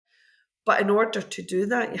But in order to do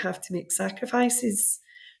that, you have to make sacrifices.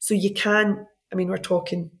 So you can't, I mean, we're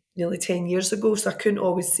talking nearly 10 years ago, so I couldn't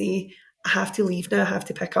always say, I have to leave now, I have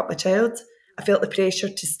to pick up my child. I felt the pressure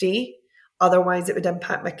to stay, otherwise it would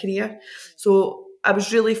impact my career. So I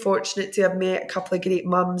was really fortunate to have met a couple of great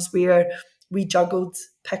mums where we juggled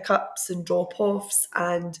pickups and drop-offs,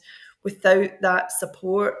 and without that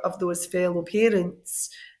support of those fellow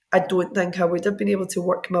parents, I don't think I would have been able to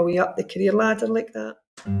work my way up the career ladder like that.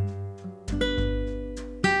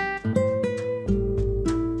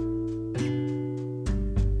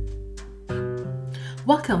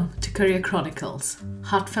 Welcome to Career Chronicles,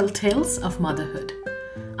 Heartfelt Tales of Motherhood.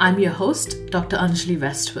 I'm your host, Dr. Anjali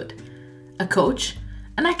Westwood, a coach,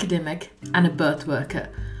 an academic, and a birth worker,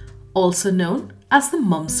 also known as the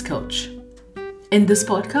Mums Coach. In this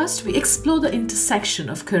podcast, we explore the intersection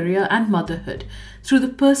of career and motherhood through the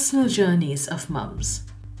personal journeys of mums.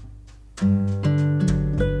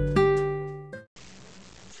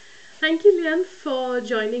 Thank you, Leanne, for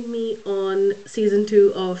joining me on season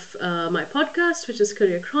 2 of my podcast, which is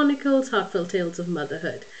Career Chronicles, Heartfelt Tales of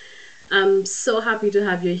Motherhood. I'm so happy to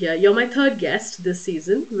have you here. You're my third guest this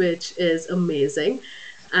season, which is amazing.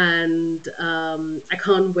 And I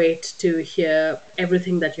can't wait to hear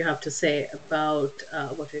everything that you have to say about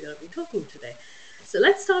what we're going to be talking today. So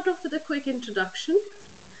let's start off with a quick introduction.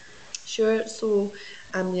 Sure. So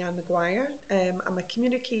I'm Leanne McGuire. I'm a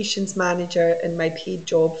communications manager in my paid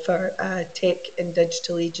job for a tech and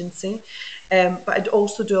digital agency. But I'd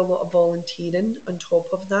also do a lot of volunteering on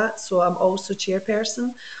top of that. So I'm also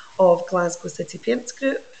chairperson of Glasgow City Parents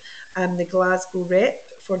Group. I'm the Glasgow rep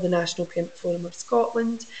for the National Parent Forum of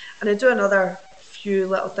Scotland. And I do another few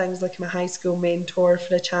little things, like I'm a high school mentor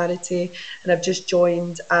for a charity. And I've just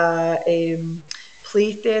joined a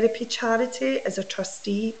play therapy charity as a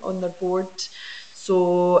trustee on their board.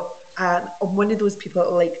 So I'm one of those people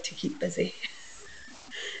that like to keep busy.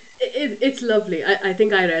 It's lovely. I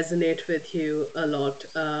think I resonate with you a lot.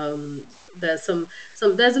 There's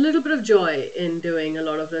there's a little bit of joy in doing a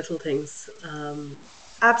lot of little things.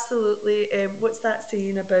 Absolutely. What's that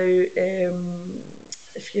saying about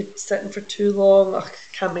if you're sitting for too long? I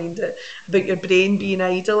can't mind it. About your brain being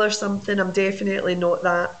idle or something. I'm definitely not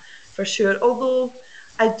that, for sure. Although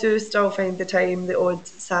I do still find the time, the odd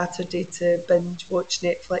Saturday, to binge watch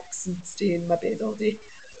Netflix and stay in my bed all day.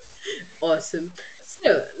 Awesome.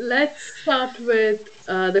 So let's start with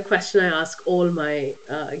the question I ask all my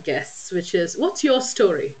guests, which is, what's your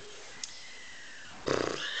story?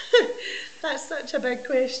 That's such a big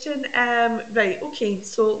question. Right, okay,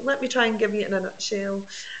 so let me try and give you it in a nutshell.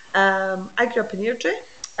 I grew up in Airdrie.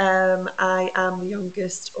 I am the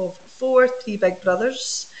youngest of four, three big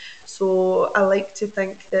brothers. So I like to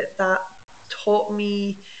think that that taught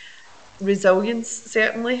me resilience,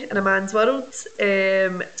 certainly, in a man's world.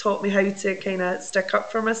 Taught me how to kind of stick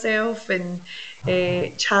up for myself and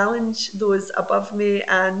challenge those above me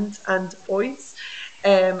and boys.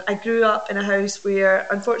 I grew up in a house where,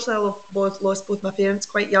 unfortunately, lost both my parents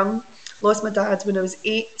quite young. Lost my dad when I was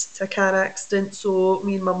 8 to a car accident, so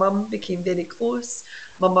me and my mum became very close.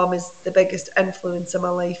 My mum is the biggest influence in my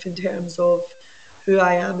life in terms of who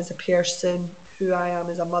I am as a person, who I am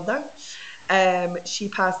as a mother. She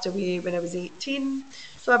passed away when I was 18,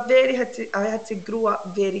 so I had to grow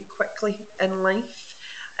up very quickly in life.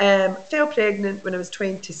 Fell pregnant when I was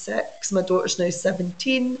 26. My daughter's now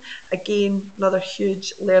 17. Again, another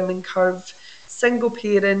huge learning curve. Single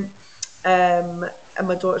parent, and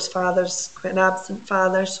my daughter's father's quite an absent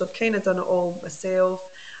father, so I've kind of done it all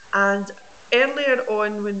myself. And earlier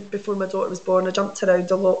on, before my daughter was born, I jumped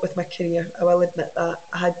around a lot with my career. I will admit that.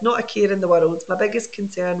 I had not a care in the world. My biggest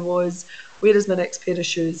concern was, where is my next pair of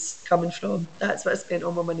shoes coming from? That's what I spent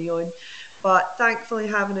all my money on. But thankfully,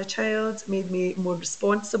 having a child made me more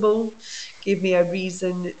responsible, gave me a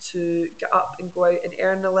reason to get up and go out and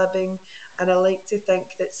earn a living. And I like to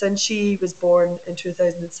think that since she was born in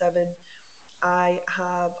 2007, I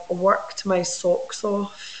have worked my socks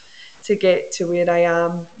off to get to where I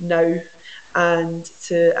am now, and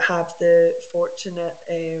to have the fortunate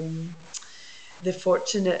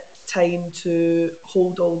time to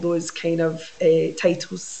hold all those kind of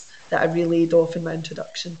titles that I relayed off in my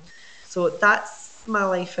introduction. So that's my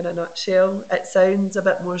life in a nutshell. It sounds a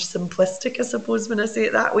bit more simplistic, I suppose, when I say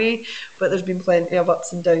it that way, but there's been plenty of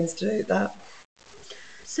ups and downs throughout that.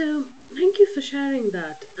 So thank you for sharing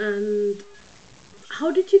that. And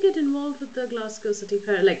how did you get involved with the Glasgow City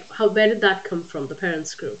Parent? Where did that come from, the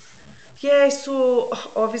parents group? Yeah, so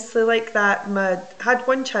obviously, like that, had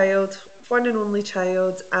one child, one and only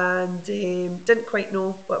child, and didn't quite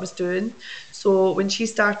know what I was doing. So when she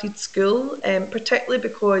started school, particularly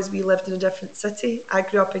because we lived in a different city, I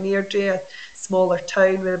grew up in Airdrie, a smaller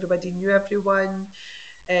town where everybody knew everyone.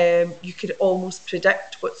 You could almost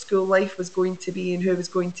predict what school life was going to be and who was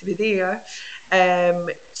going to be there.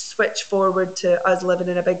 Switch forward to us living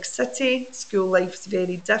in a big city. School life's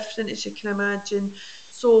very different, as you can imagine.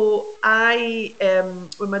 So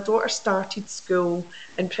when my daughter started school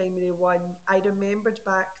in primary one, I remembered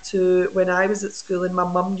back to when I was at school and my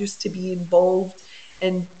mum used to be involved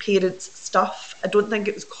in parents' stuff. I don't think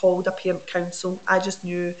it was called a parent council. I just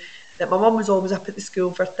knew that my mum was always up at the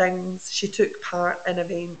school for things. She took part in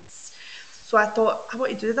events. So I thought, I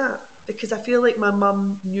want to do that because I feel like my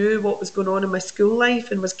mum knew what was going on in my school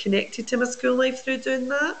life and was connected to my school life through doing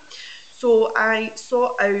that. So I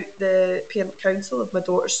sought out the parent council of my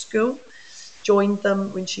daughter's school, joined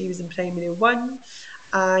them when she was in primary one.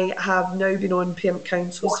 I have now been on parent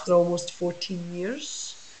councils for almost 14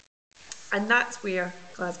 years. And that's where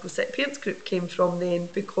Glasgow City Parents Group came from then,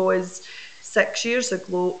 because 6 years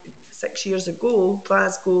ago,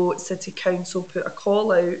 Glasgow City Council put a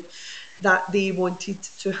call out that they wanted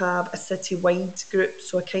to have a citywide group,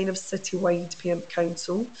 so a kind of citywide parent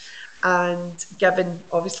council. And given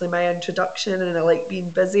obviously my introduction and I like being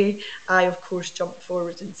busy, I of course jumped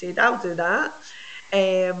forward and said, I'll do that.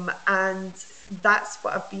 And that's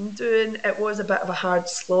what I've been doing. It was a bit of a hard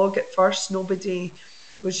slog at first. Nobody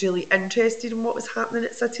was really interested in what was happening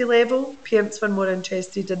at city level. Parents were more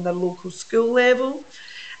interested in their local school level.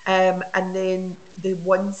 And then the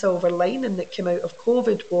one silver lining that came out of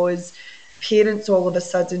COVID was parents and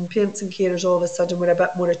carers all of a sudden were a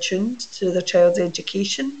bit more attuned to their child's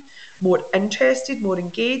education, more interested, more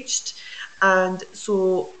engaged. And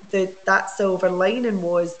so that silver lining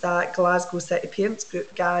was that Glasgow City Parents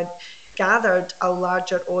Group gathered a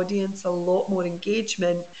larger audience, a lot more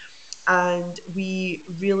engagement, and we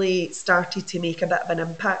really started to make a bit of an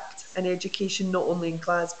impact in education, not only in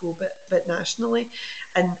Glasgow but nationally.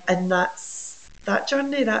 And that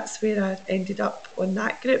journey. That's where I ended up on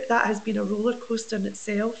that group. That has been a roller coaster in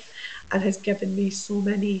itself, and has given me so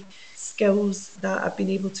many skills that I've been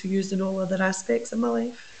able to use in all other aspects of my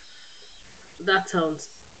life. That sounds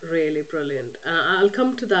really brilliant. I'll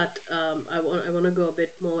come to that. I want to go a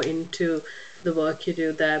bit more into the work you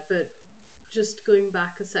do there, but just going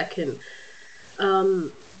back a second.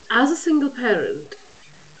 As a single parent,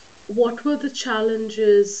 what were the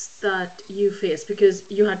challenges that you faced? Because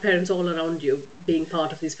you had parents all around you being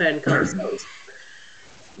part of these parent councils.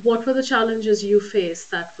 What were the challenges you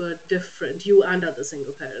faced that were different, you and other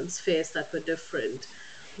single parents faced that were different,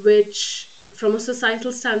 which from a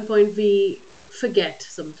societal standpoint we forget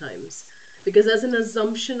sometimes? Because there's an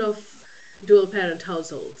assumption of dual parent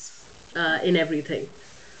households in everything.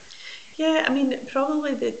 Yeah, I mean,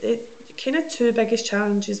 probably the kind of two biggest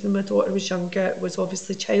challenges when my daughter was younger was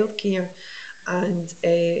obviously childcare and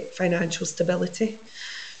financial stability.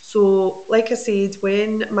 So, like I said,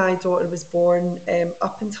 when my daughter was born,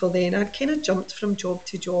 up until then, I'd kind of jumped from job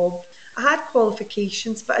to job. I had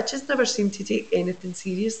qualifications, but I just never seemed to take anything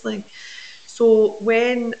seriously. So,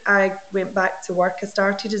 when I went back to work, I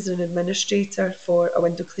started as an administrator for a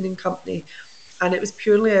window cleaning company, and it was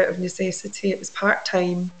purely out of necessity. It was part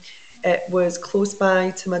time. It was close by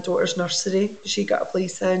to my daughter's nursery. She got a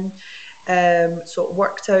place in. So it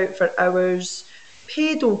worked out for hours,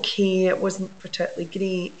 paid okay, it wasn't particularly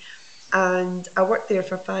great. And I worked there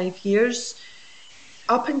for 5 years.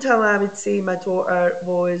 Up until I would say my daughter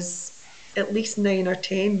was at least 9 or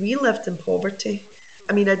 10, we lived in poverty.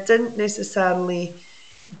 I mean, I didn't necessarily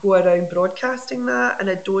go around broadcasting that, and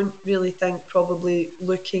I don't really think, probably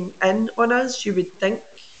looking in on us, you would think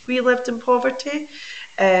we lived in poverty,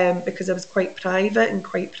 because I was quite private and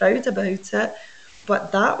quite proud about it.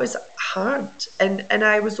 But that was hard, and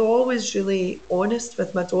I was always really honest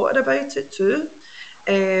with my daughter about it too.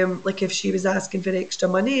 Like if she was asking for extra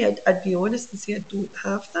money, I'd be honest and say I don't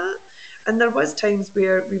have that. And there was times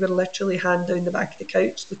where we were literally hand down the back of the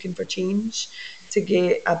couch looking for change to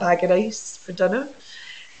get a bag of rice for dinner.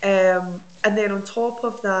 And then on top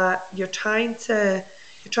of that, you're trying to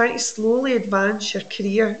slowly advance your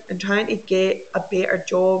career and trying to get a better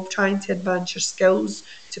job, trying to advance your skills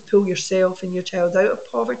to pull yourself and your child out of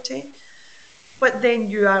poverty. But then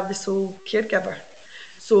you are the sole caregiver.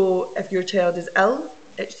 So if your child is ill,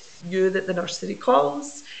 it's you that the nursery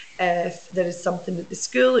calls. If there is something at the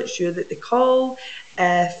school, it's you that they call.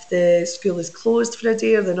 If the school is closed for a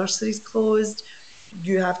day or the nursery's closed,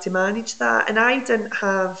 you have to manage that. And I didn't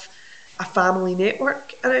have a family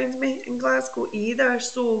network around me in Glasgow either.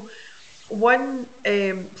 So one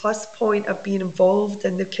plus point of being involved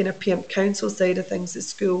in the kind of parent council side of things at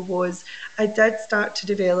school was I did start to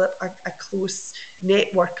develop a close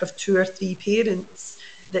network of two or three parents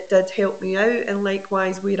that did help me out, and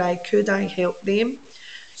likewise, where I could, I helped them.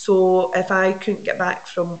 So if I couldn't get back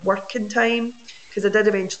from work in time, because I did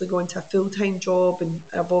eventually go into a full time job and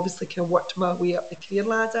I've obviously kind of worked my way up the career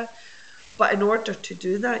ladder. But in order to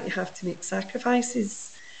do that, you have to make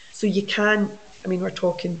sacrifices. So you can't, I mean, we're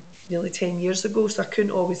talking nearly 10 years ago, so I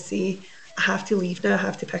couldn't always say, I have to leave now, I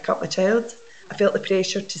have to pick up my child. I felt the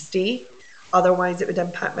pressure to stay, otherwise, it would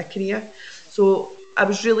impact my career. So I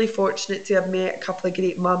was really fortunate to have met a couple of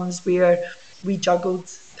great mums where we juggled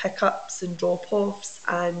pickups and drop offs.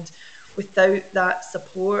 And without that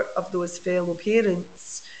support of those fellow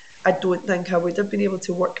parents, I don't think I would have been able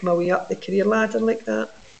to work my way up the career ladder like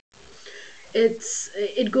that.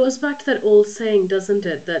 It goes back to that old saying, doesn't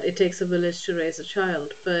it, that it takes a village to raise a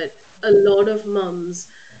child. But a lot of mums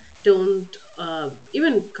don't,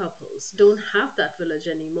 even couples don't have that village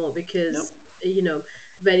anymore because, Nope. you know,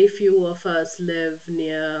 very few of us live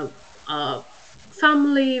near our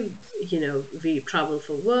family. We travel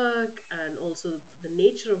for work, and also the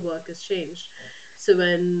nature of work has changed. So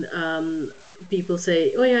when people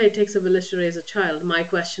say, oh yeah, it takes a village to raise a child, my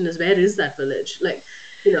question is, where is that village? Like,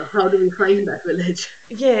 how do we find that village?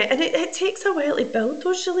 Yeah, and it takes a while to build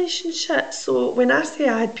those relationships. So when I say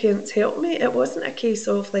I had parents help me, it wasn't a case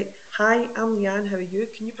of like, hi, I'm Leanne, how are you?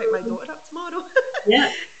 Can you pick my daughter up tomorrow?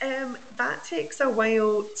 Yeah. That takes a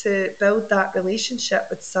while to build that relationship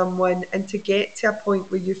with someone and to get to a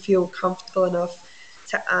point where you feel comfortable enough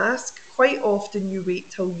to ask. Quite often you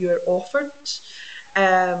wait till you're offered.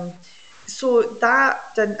 Um, so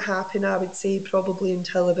that didn't happen, I would say, probably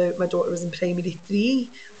until about my daughter was in primary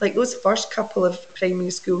three. Like those first couple of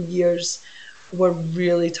primary school years were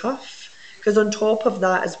really tough. Because on top of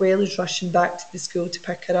that, as well as rushing back to the school to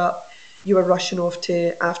pick her up, you were rushing off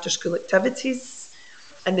to after school activities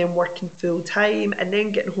and then working full time and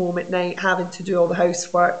then getting home at night, having to do all the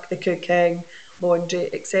housework, the cooking, laundry,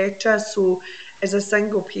 etc. So, as a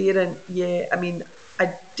single parent, yeah, I mean,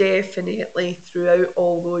 I definitely throughout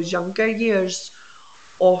all those younger years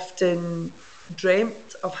often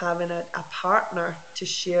dreamt of having a partner to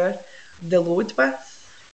share the load with.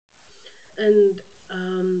 And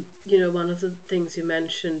one of the things you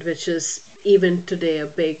mentioned, which is even today a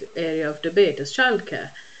big area of debate, is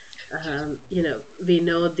childcare. We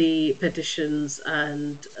know the petitions,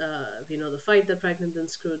 and we know the fight that Pregnant and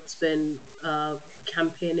Screwed's been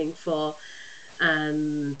campaigning for.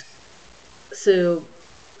 And so,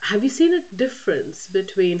 have you seen a difference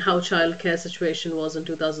between how childcare situation was in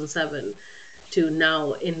 2007 to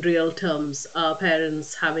now in real terms? Are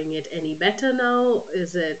parents having it any better now?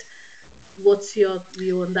 What's your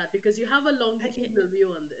view on that? Because you have a I, longitudinal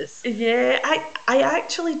view on this. Yeah, I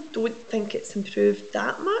actually don't think it's improved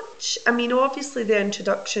that much. I mean, obviously the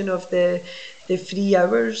introduction of the 3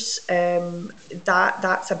 hours,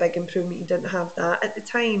 that's a big improvement. You didn't have that at the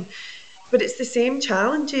time, but it's the same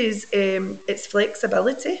challenges. It's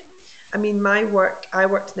flexibility. I mean, my work, I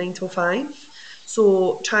worked 9 till 5,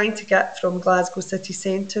 so trying to get from Glasgow city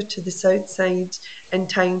centre to the south side in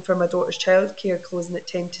time for my daughter's childcare closing at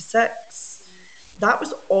 10 to 6, that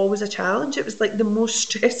was always a challenge. It was like the most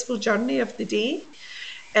stressful journey of the day.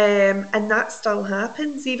 And that still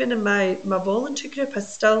happens. Even in my voluntary group, I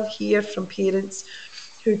still hear from parents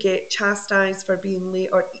who get chastised for being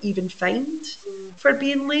late or even fined for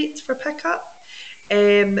being late for pickup.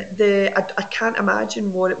 I can't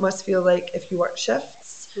imagine what it must feel like if you work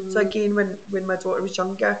shifts. So Mm. again, when my daughter was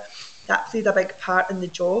younger, that played a big part in the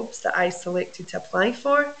jobs that I selected to apply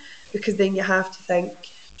for, because then you have to think,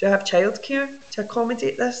 do I have childcare to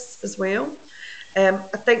accommodate this as well? I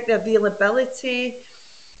think the availability,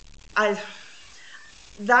 I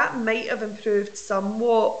that might have improved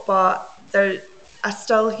somewhat, but I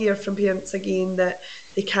still hear from parents again that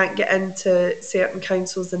they can't get into certain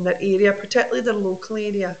councils in their area, particularly their local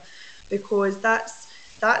area, because that's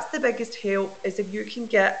the biggest help is if you can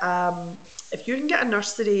get a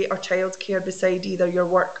nursery or childcare beside either your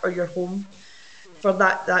work or your home for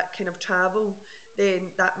that kind of travel,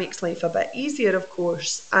 then that makes life a bit easier, of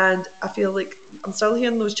course. And I feel like I'm still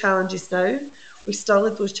hearing those challenges now. We still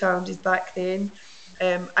had those challenges back then.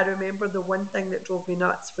 I remember the one thing that drove me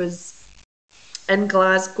nuts was in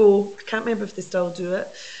Glasgow. I can't remember if they still do it,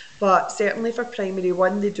 but certainly for primary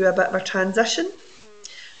one, they do a bit of a transition.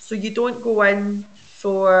 So you don't go in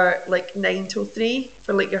for like 9 till 3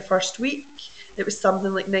 for like your first week. It was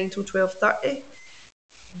something like 9 till 12:30.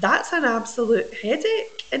 That's an absolute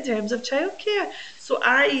headache in terms of childcare. So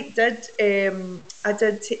I did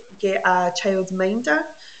get a child minder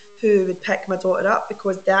who would pick my daughter up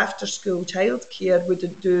because the after school childcare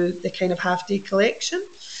wouldn't do the kind of half day collection.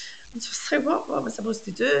 And so I was like, what am I supposed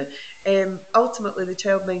to do? Ultimately, the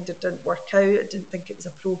childminder didn't work out. I didn't think it was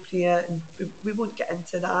appropriate, and we won't get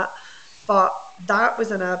into that. But that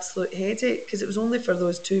was an absolute headache because it was only for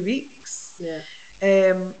those 2 weeks. Yeah.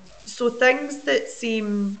 Um, so things that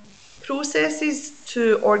seem processes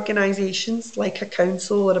to organisations like a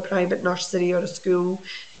council or a private nursery or a school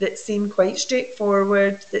that seem quite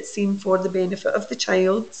straightforward, that seem for the benefit of the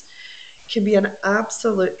child, can be an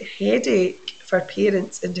absolute headache for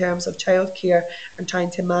parents in terms of childcare and trying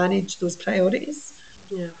to manage those priorities.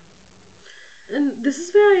 Yeah. And this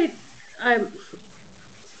is where I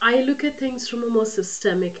I look at things from a more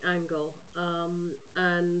systemic angle.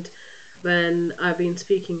 And when I've been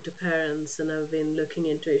speaking to parents and I've been looking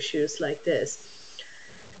into issues like this,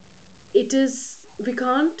 it is, we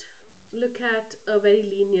can't look at a very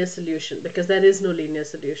linear solution because there is no linear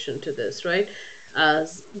solution to this, right?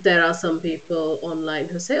 As there are some people online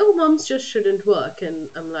who say, oh, moms just shouldn't work. And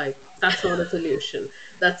I'm like, that's not a solution.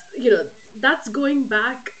 That's, that's going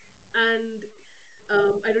back. And I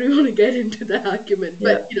don't even want to get into the argument,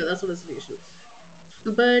 but Yeah. that's not a solution.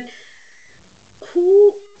 But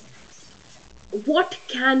who, what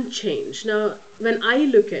can change? Now, when I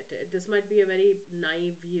look at it, this might be a very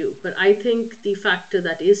naive view, but I think the factor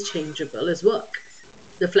that is changeable is work.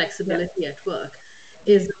 The Yeah. flexibility at work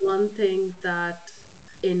is Yeah. the one thing that,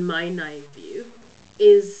 in my naive view,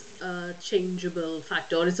 is a changeable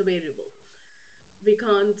factor or it's a variable. We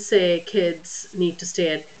can't say kids need to stay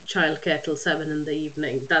at childcare till 7 in the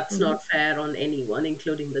evening. That's Hmm. not fair on anyone,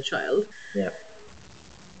 including the child. Yeah.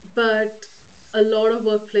 But a lot of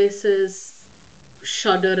workplaces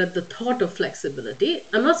shudder at the thought of flexibility.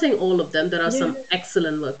 I'm not saying all of them, there are Yeah. some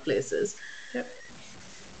excellent workplaces. Yeah.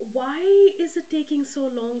 Why is it taking so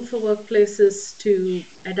long for workplaces to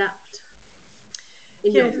adapt,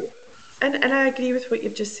 in your Yeah. view? And I agree with what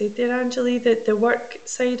you've just said there, Angeli, that the work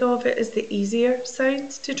side of it is the easier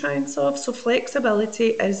side to try and solve. So flexibility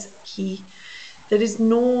is key. There is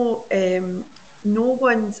no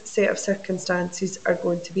one's set of circumstances are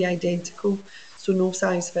going to be identical. So no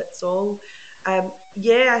size fits all.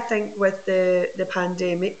 Yeah, I think with the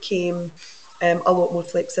pandemic came a lot more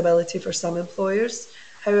flexibility for some employers.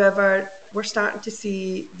 However, we're starting to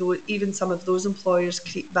see though even some of those employers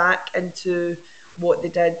creep back into what they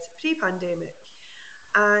did pre-pandemic.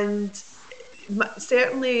 And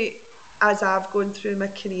certainly as I've gone through my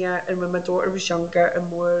career and when my daughter was younger and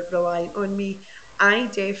more reliant on me, I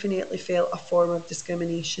definitely felt a form of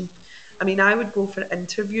discrimination. I mean, I would go for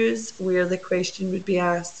interviews where the question would be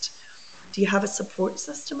asked, do you have a support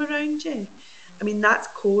system around you? I mean, that's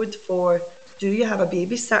code for do you have a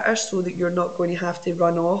babysitter so that you're not going to have to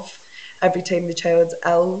run off every time the child's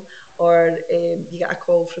ill or you get a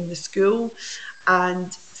call from the school?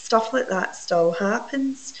 And stuff like that still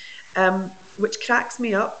happens, which cracks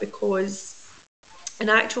me up because, in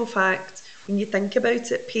actual fact, when you think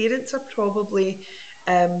about it, parents are probably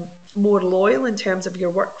more loyal in terms of your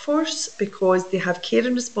workforce because they have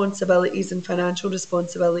caring responsibilities and financial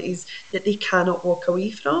responsibilities that they cannot walk away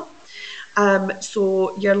from.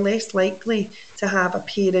 So you're less likely to have a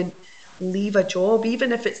parent leave a job,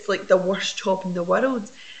 even if it's like the worst job in the world.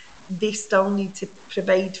 They still need to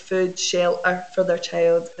provide food, shelter for their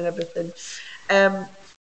child, and everything. Um,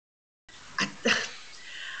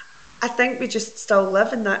 I think we just still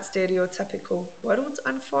live in that stereotypical world,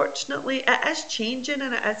 unfortunately. It is changing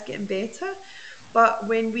and it is getting better. But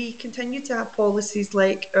when we continue to have policies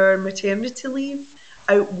like our maternity leave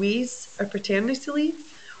outweighs our paternity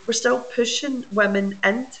leave, we're still pushing women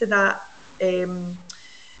into that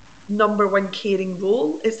number one caring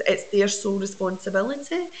role. It's their sole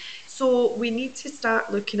responsibility. So we need to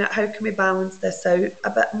start looking at how can we balance this out a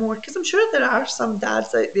bit more because I'm sure there are some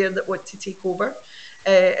dads out there that want to take over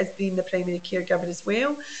as being the primary caregiver as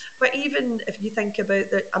well. But even if you think about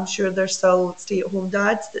that, I'm sure there's still stay-at-home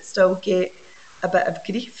dads that still get a bit of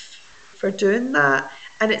grief for doing that,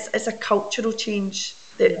 and it's a cultural change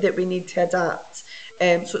Yeah. that we need to adapt.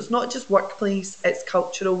 So it's not just workplace, it's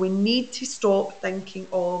cultural. We need to stop thinking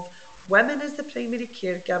of women as the primary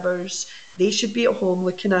caregivers. They should be at home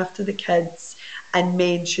looking after the kids, and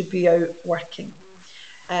men should be out working.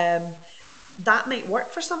 Um, that might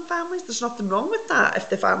work for some families. There's nothing wrong with that if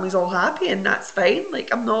the family's all happy and that's fine. Like,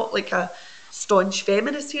 I'm not like a staunch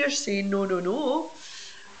feminist here saying no, no, no.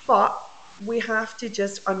 But we have to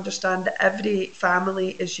just understand that every family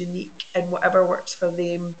is unique and whatever works for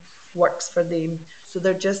them works for them. So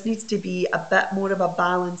there just needs to be a bit more of a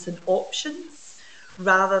balance in options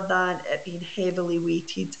rather than it being heavily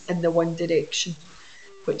weighted in the one direction.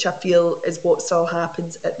 which I feel is what still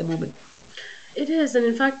happens at the moment. It is, and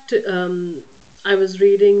in fact, I was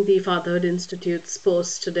reading the Fatherhood Institute's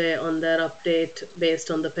post today on their update based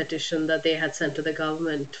on the petition that they had sent to the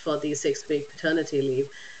government for the 6 week paternity leave.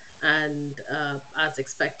 And as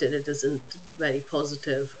expected, it isn't very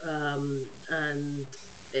positive. And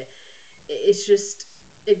i- it's just,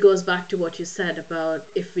 it goes back to what you said about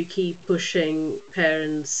if we keep pushing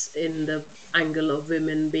parents in the angle of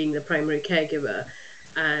women being the primary caregiver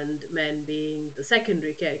and men being the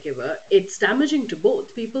secondary caregiver, it's damaging to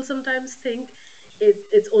both. People sometimes think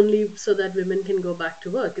it's only so that women can go back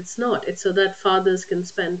to work. It's not. It's so that fathers can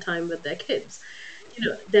spend time with their kids.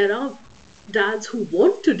 There are dads who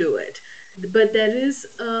want to do it, but there is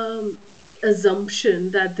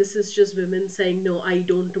assumption that this is just women saying no, I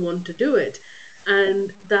don't want to do it,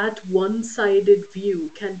 and that one-sided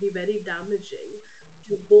view can be very damaging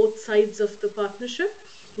to both sides of the partnership,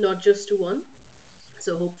 not just to one.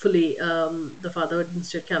 So hopefully, the Fatherhood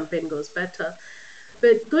Institute campaign goes better.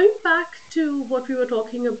 But going back to what we were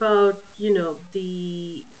talking about,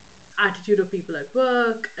 the attitude of people at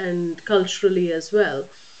work and culturally as well,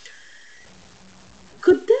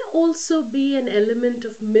 could there also be an element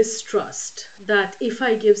of mistrust that if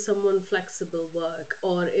I give someone flexible work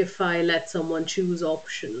or if I let someone choose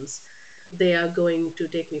options, they are going to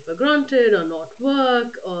take me for granted or not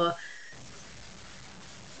work, or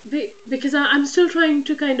because I'm still trying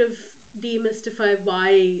to kind of demystify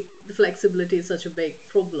why the flexibility is such a big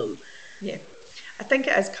problem. Yeah, I think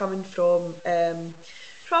it is coming from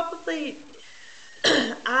probably.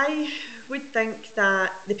 I would think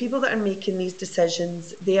that the people that are making these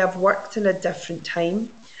decisions, they have worked in a different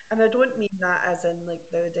time. And I don't mean that as in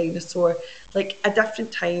like the dinosaur, like a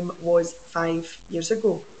different time was 5 years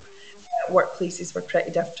ago. Workplaces were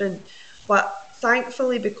pretty different. But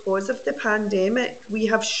thankfully, because of the pandemic, we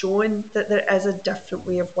have shown that there is a different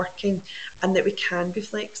way of working and that we can be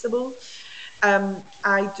flexible.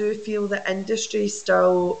 I do feel that industry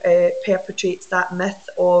still perpetrates that myth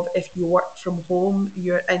of if you work from home,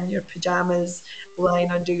 you're in your pajamas,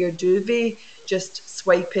 lying under your duvet, just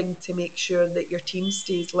swiping to make sure that your team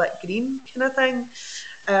stays lit green, kind of thing.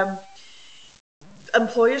 Um,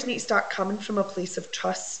 Employers need to start coming from a place of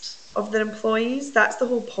trust of their employees. That's the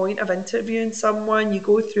whole point of interviewing someone. You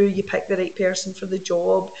go through, you pick the right person for the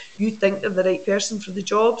job, you think they're the right person for the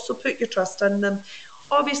job, so put your trust in them.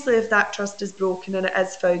 Obviously, if that trust is broken and it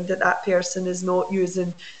is found that that person is not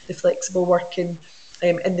using the flexible working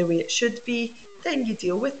in the way it should be, then you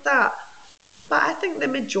deal with that. But I think the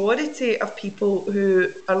majority of people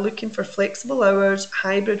who are looking for flexible hours,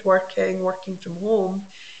 hybrid working, working from home,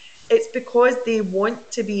 it's because they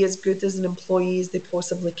want to be as good as an employee as they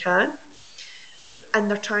possibly can.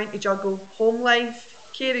 And they're trying to juggle home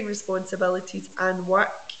life, caring responsibilities, and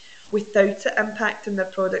work without it impacting their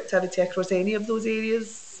productivity across any of those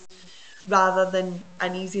areas rather than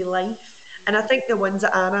an easy life. And I think the ones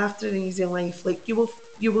that are after an easy life, like you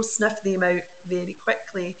will sniff them out very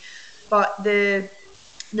quickly. But the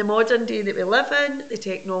modern day that we live in, the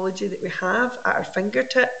technology that we have at our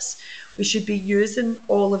fingertips, we should be using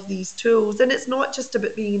all of these tools. And it's not just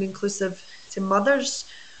about being inclusive to mothers.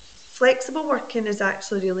 Flexible working is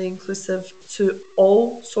actually really inclusive to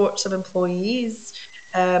all sorts of employees.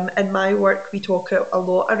 In my work, we talk a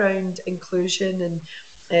lot around inclusion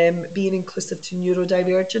and being inclusive to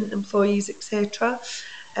neurodivergent employees, etc.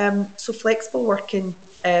 So flexible working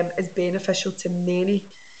is beneficial to many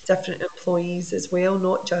different employees as well,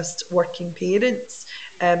 not just working parents.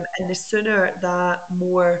 And the sooner that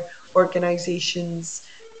more organisations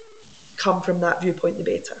come from that viewpoint, the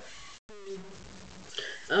better.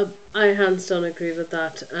 I hands down agree with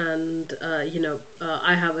that, and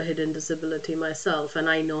I have a hidden disability myself, and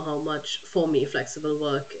I know how much for me flexible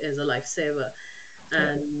work is a lifesaver.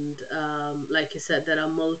 Yeah. And like you said, there are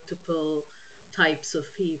multiple types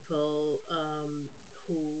of people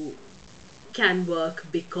who can work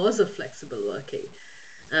because of flexible working,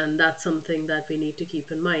 and that's something that we need to keep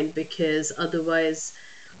in mind, because otherwise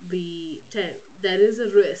there is a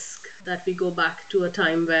risk that we go back to a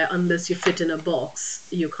time where unless you fit in a box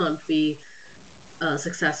you can't be a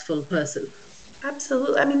successful person.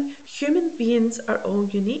 Absolutely. I mean, human beings are all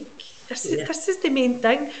unique. Yeah. This is the main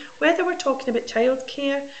thing. Whether we're talking about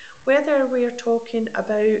childcare, whether we're talking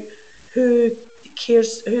about who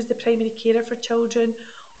who's the primary carer for children,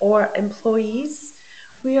 or employees,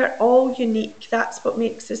 we are all unique. That's what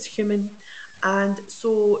makes us human. And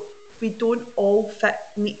so we don't all fit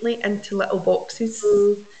neatly into little boxes.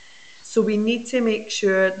 Mm, So we need to make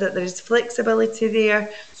sure that there's flexibility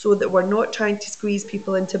there so that we're not trying to squeeze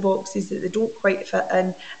people into boxes that they don't quite fit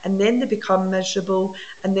in, and then they become miserable,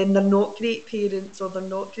 and then they're not great parents or they're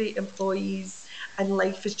not great employees, and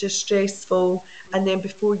life is just stressful, and then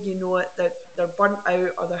before you know it, they're burnt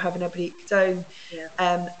out or they're having a breakdown. Yeah.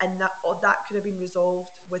 And that could have been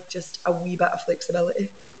resolved with just a wee bit of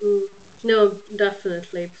flexibility. Mm. No,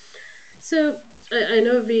 definitely. So I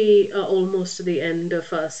know we are almost to the end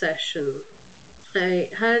of our session.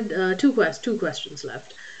 I had two questions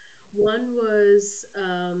left. One was,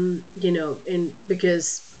 in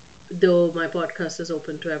because though my podcast is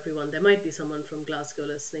open to everyone, there might be someone from Glasgow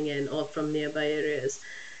listening in or from nearby areas.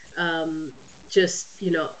 Just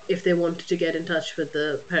if they wanted to get in touch with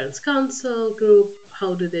the Parents Council group,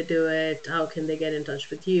 how do they do it? How can they get in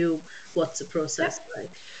touch with you? What's the process Yep.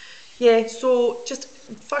 like? Yeah, so just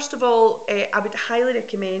first of all, I would highly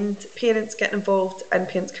recommend parents getting involved in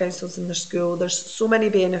parents' councils in their school. There's so many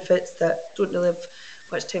benefits that don't really have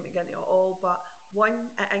much time to get into at all. But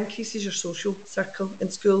one, it increases your social circle in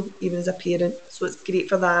school, even as a parent. So it's great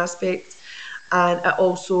for that aspect. And it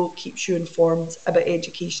also keeps you informed about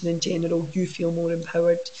education in general. You feel more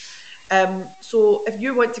empowered. So if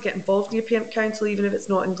you want to get involved in your parent council, even if it's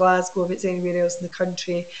not in Glasgow, if it's anywhere else in the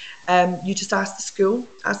country, you just ask the school.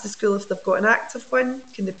 Ask the school if they've got an active one.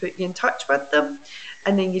 Can they put you in touch with them?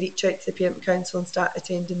 And then you reach out to the parent council and start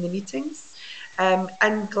attending the meetings.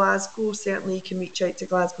 In Glasgow, certainly you can reach out to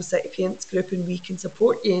Glasgow City Parents Group and we can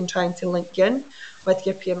support you in trying to link you in with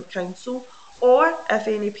your parent council. Or if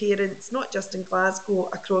any parents, not just in Glasgow,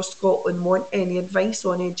 across Scotland, want any advice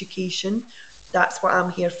on education, that's what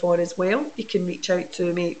I'm here for as well. You can reach out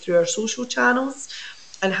to me through our social channels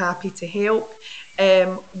and happy to help.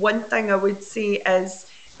 One thing I would say is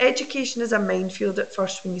education is a minefield at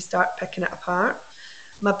first when you start picking it apart.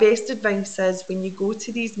 My best advice is when you go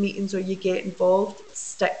to these meetings or you get involved,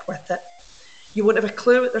 stick with it. You won't have a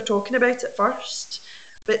clue what they're talking about at first,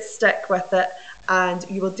 but stick with it and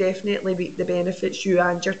you will definitely reap the benefits, you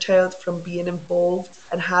and your child, from being involved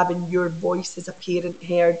and having your voice as a parent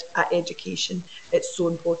heard at education. It's so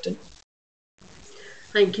important.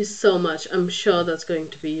 Thank you so much. I'm sure that's going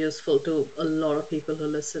to be useful to a lot of people who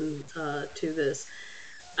listen to this.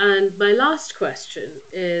 And my last question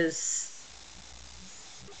is,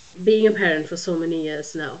 being a parent for so many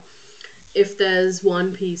years now, if there's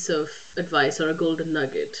one piece of advice or a golden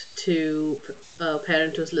nugget to a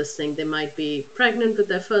parent who's listening, they might be pregnant with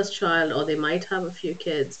their first child or they might have a few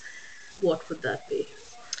kids, what would that be?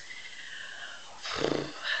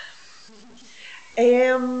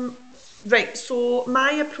 Um, right, so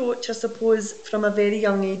my approach, I suppose, from a very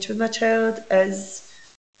young age with my child is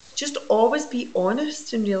just always be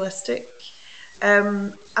honest and realistic.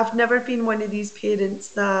 I've never been one of these parents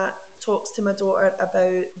that talks to my daughter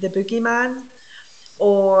about the boogeyman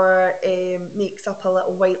or makes up a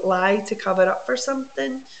little white lie to cover up for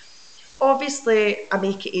something. Obviously, I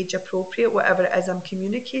make it age appropriate, whatever it is I'm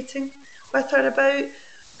communicating with her about.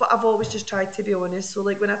 But I've always just tried to be honest. So,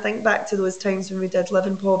 like, when I think back to those times when we did live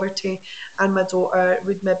in poverty and my daughter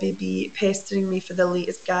would maybe be pestering me for the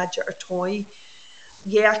latest gadget or toy,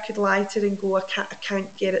 yeah, I could lie to her and go, I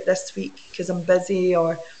can't get it this week because I'm busy,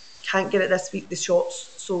 or can't get it this week, the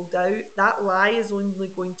shop's sold out. That lie is only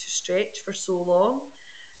going to stretch for so long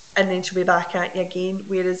and then she'll be back at you again.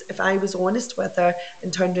 Whereas if I was honest with her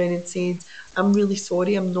and turned around and said, I'm really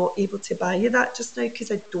sorry, I'm not able to buy you that just now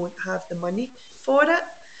because I don't have the money for it.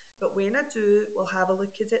 But when I do, we'll have a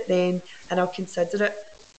look at it then and I'll consider it.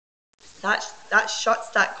 That shuts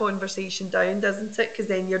that conversation down, doesn't it? Because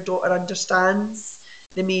then your daughter understands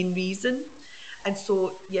the main reason. And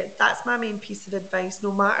so, yeah, that's my main piece of advice.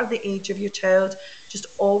 No matter the age of your child, just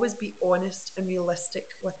always be honest and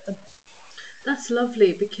realistic with them. That's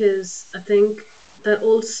lovely because I think that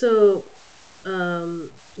also,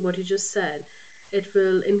 what you just said, it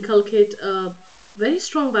will inculcate a very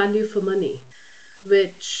strong value for money,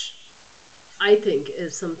 which I think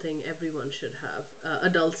is something everyone should have,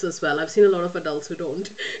 adults as well. I've seen a lot of adults who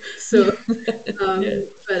don't. So, Yeah.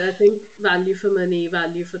 but I think value for money,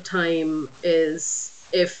 value for time is,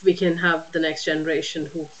 if we can have the next generation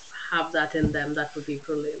who have that in them, that would be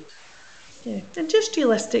brilliant. Yeah, and just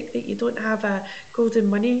realistic that you don't have a golden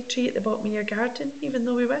money tree at the bottom of your garden, even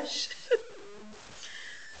though we wish.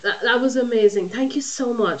 That was amazing. Thank you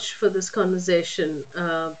so much for this conversation.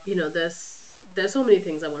 There's so many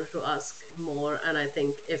things I wanted to ask more, and I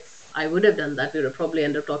think if I would have done that, we would have probably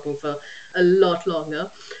ended up talking for a lot longer.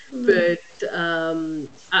 No, But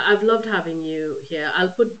I've loved having you here.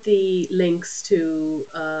 I'll put the links to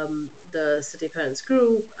the City Parents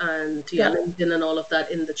group and to your yeah, LinkedIn and all of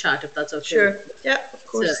that in the chat if that's okay with sure. you. Yeah, of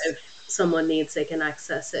So if course. someone needs, they can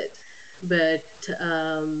access it. But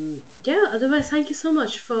yeah, otherwise, thank you so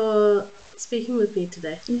much for speaking with me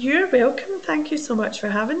today. You're welcome. Thank you so much for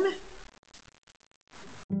having me.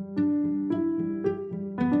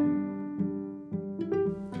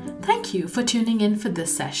 Thank you for tuning in for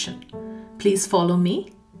this session. Please follow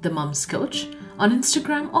me, the Mums Coach, on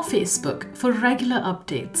Instagram or Facebook for regular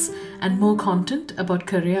updates and more content about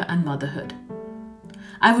career and motherhood.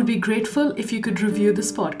 I would be grateful if you could review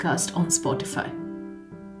this podcast on Spotify.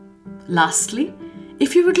 Lastly,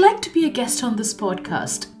 if you would like to be a guest on this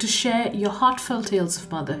podcast to share your heartfelt tales of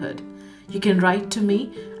motherhood, you can write to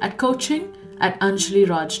me at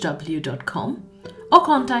coaching@anjalirajw.com or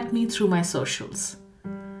contact me through my socials.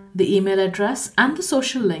 The email address and the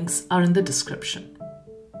social links are in the description.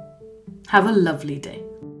 Have a lovely day.